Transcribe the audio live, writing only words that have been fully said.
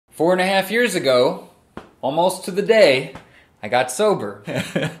4.5 years ago, almost to the day, I got sober.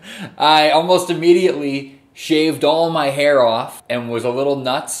 I almost immediately shaved all my hair off and was a little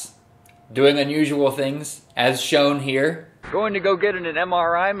nuts, doing unusual things, as shown here. Going to go get an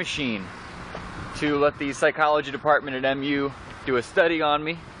MRI machine to let the psychology department at MU do a study on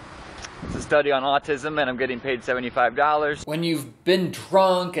me. It's a study on autism, and I'm getting paid $75. When you've been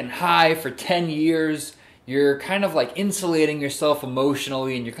drunk and high for 10 years, you're kind of like insulating yourself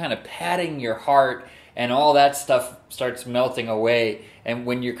emotionally, and you're kind of patting your heart, and all that stuff starts melting away. And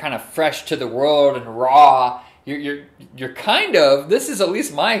when you're kind of fresh to the world and raw, you're kind of, this is at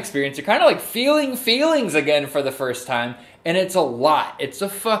least my experience, you're kind of like feeling feelings again for the first time, and it's a lot. It's a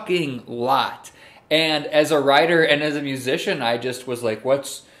fucking lot. And as a writer and as a musician, I just was like,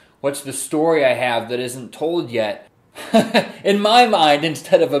 what's the story I have that isn't told yet? In my mind,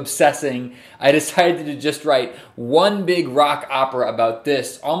 instead of obsessing, I decided to just write one big rock opera about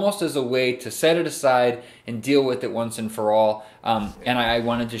this, almost as a way to set it aside and deal with it once and for all. And I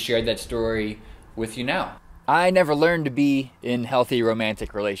wanted to share that story with you now. I never learned to be in healthy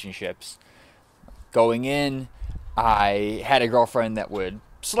romantic relationships. Going in, I had a girlfriend that would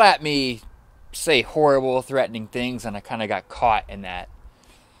slap me, say horrible, threatening things, and I kind of got caught in that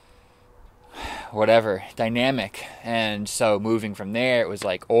whatever dynamic. And so moving from there, it was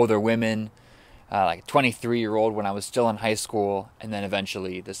like older women, like a 23-year-old when I was still in high school, and then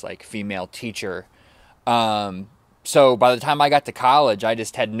eventually this like female teacher. So by the time I got to college, I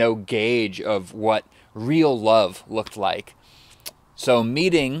just had no gauge of what real love looked like. So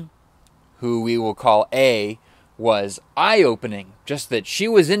meeting who we will call A was eye-opening. Just that she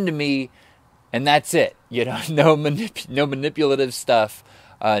was into me, and that's it. You know, no manipulative stuff,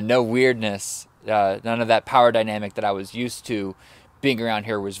 no weirdness, none of that power dynamic that I was used to. Being around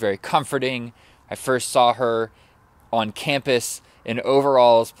here was very comforting. I first saw her on campus in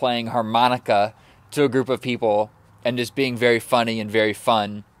overalls playing harmonica to a group of people and just being very funny and very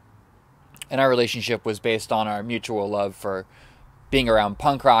fun. And our relationship was based on our mutual love for being around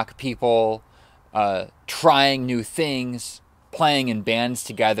punk rock people, trying new things, playing in bands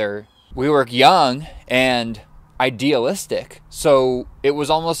together. We were young and idealistic, so it was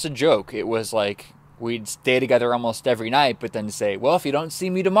almost a joke. It was like we'd stay together almost every night, but then say, well, if you don't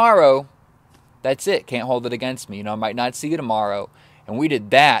see me tomorrow, that's it. Can't hold it against me. You know, I might not see you tomorrow. And we did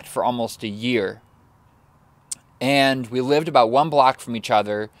that for almost a year. And we lived about 1 block from each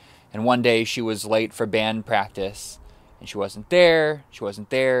other. And one day she was late for band practice, and she wasn't there. She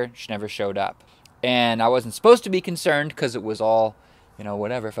never showed up. And I wasn't supposed to be concerned because it was all, you know,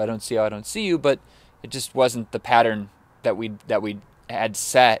 whatever. If I don't see you, I don't see you. But it just wasn't the pattern that we had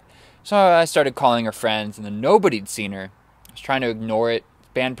set. So I started calling her friends, and then nobody'd seen her. I was trying to ignore it.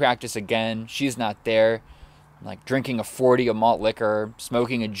 Band practice again. She's not there. I'm like drinking a 40 of malt liquor,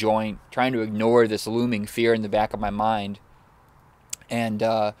 smoking a joint, trying to ignore this looming fear in the back of my mind. And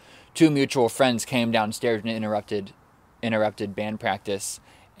 2 mutual friends came downstairs and interrupted band practice,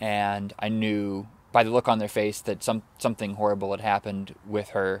 and I knew by the look on their face that something horrible had happened with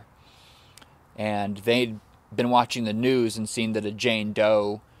her. And they'd been watching the news and seen that a Jane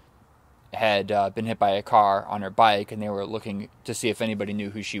Doe had been hit by a car on her bike, and they were looking to see if anybody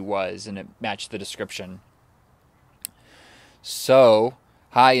knew who she was, and it matched the description. So,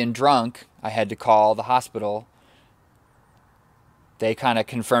 high and drunk, I had to call the hospital. They kind of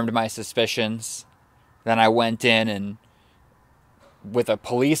confirmed my suspicions. Then I went in and, with a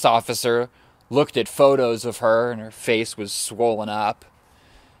police officer, looked at photos of her, and her face was swollen up.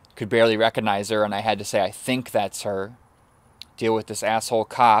 Could barely recognize her, and I had to say, I think that's her. Deal with this asshole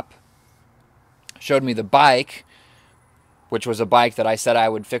cop. Showed me the bike, which was a bike that I said I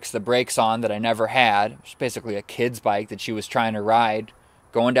would fix the brakes on that I never had. It was basically a kid's bike that she was trying to ride.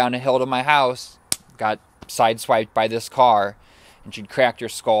 Going down a hill to my house, got sideswiped by this car, and she'd cracked her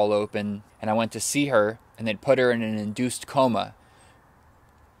skull open, and I went to see her, and they'd put her in an induced coma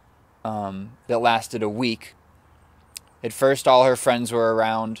that lasted a week. At first, all her friends were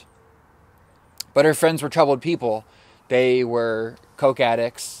around, but her friends were troubled people. They were coke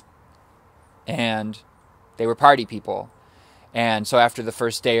addicts, and they were party people. And so after the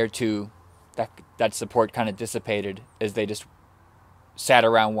first day or two, that support kind of dissipated as they just sat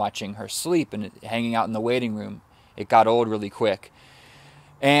around watching her sleep and hanging out in the waiting room. It got old really quick.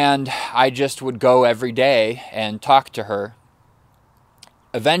 And I just would go every day and talk to her.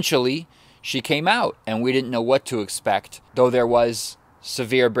 Eventually, she came out, and we didn't know what to expect. Though there was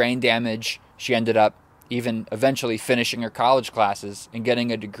severe brain damage, she ended up even eventually finishing her college classes and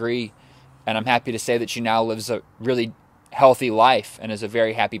getting a degree. And I'm happy to say that she now lives a really healthy life and is a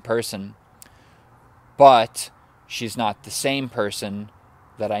very happy person. But she's not the same person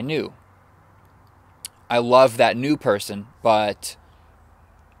that I knew. I love that new person, but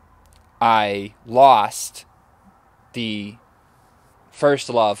I lost the first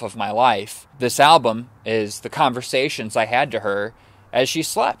love of my life. This album is the conversations I had to her as she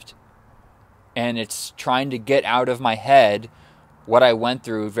slept. And it's trying to get out of my head what I went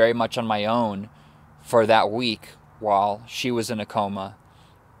through very much on my own for that week while she was in a coma.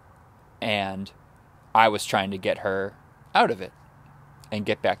 And I was trying to get her out of it and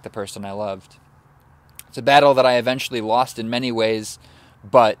get back the person I loved. It's a battle that I eventually lost in many ways,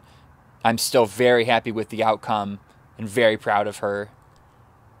 but I'm still very happy with the outcome and very proud of her.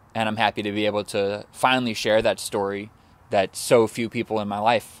 And I'm happy to be able to finally share that story that so few people in my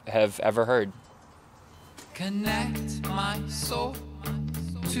life have ever heard. Connect my soul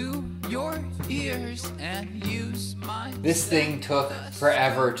to your ears and use my... This thing took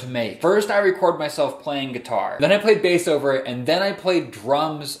forever to make. First I recorded myself playing guitar, then I played bass over it, and then I played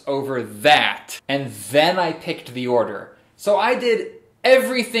drums over that, and then I picked the order. So I did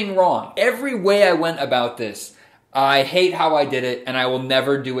everything wrong. Every way I went about this, I hate how I did it, and I will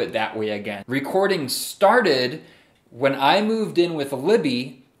never do it that way again. Recording started when I moved in with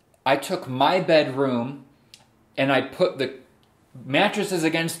Libby. I took my bedroom and I put the mattresses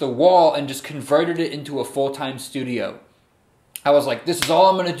against the wall and just converted it into a full-time studio. I was like, this is all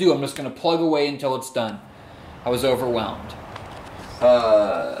I'm going to do. I'm just going to plug away until it's done. I was overwhelmed.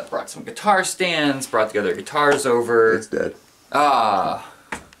 Brought some guitar stands, brought the other guitars over. It's dead. Well.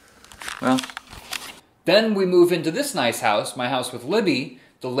 Then we move into this nice house, my house with Libby,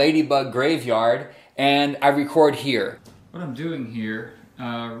 the Ladybug Graveyard, and I record here. What I'm doing here,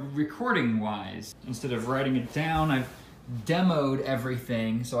 recording-wise, instead of writing it down, I've demoed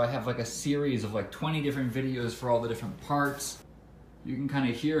everything, so I have like a series of like 20 different videos for all the different parts. You can kind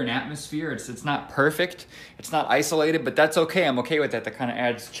of hear an atmosphere. It's not perfect, it's not isolated, but that's okay. I'm okay with that. That kind of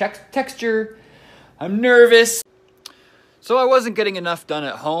adds texture. I'm nervous. So I wasn't getting enough done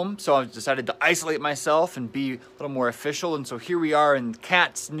at home, so I decided to isolate myself and be a little more official, and so here we are in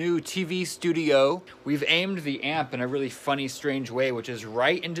Kat's new TV studio. We've aimed the amp in a really funny, strange way, which is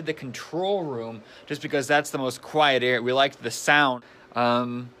right into the control room, just because that's the most quiet area. We liked the sound.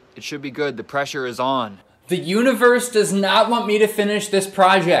 It should be good. The pressure is on. The universe does not want me to finish this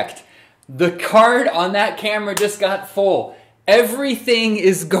project. The card on that camera just got full. Everything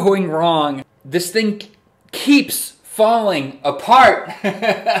is going wrong. This thing keeps falling apart.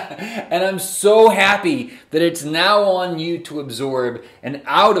 And I'm so happy that it's now on you to absorb and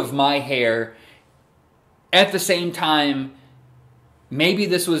out of my hair. At the same time, maybe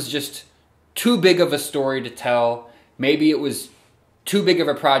this was just too big of a story to tell. Maybe it was too big of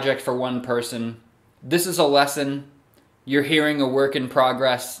a project for one person. This is a lesson. You're hearing a work in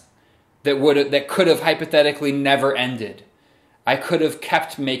progress that could have hypothetically never ended. I could have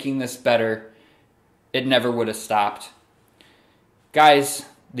kept making this better. It never would have stopped. Guys,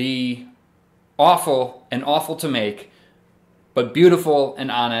 the awful and awful to make, but beautiful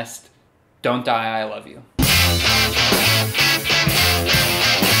and honest, Don't Die, I Love You.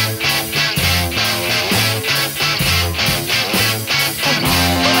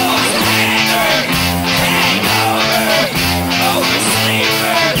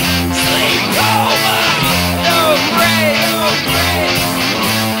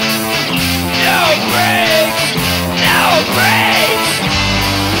 No breaks!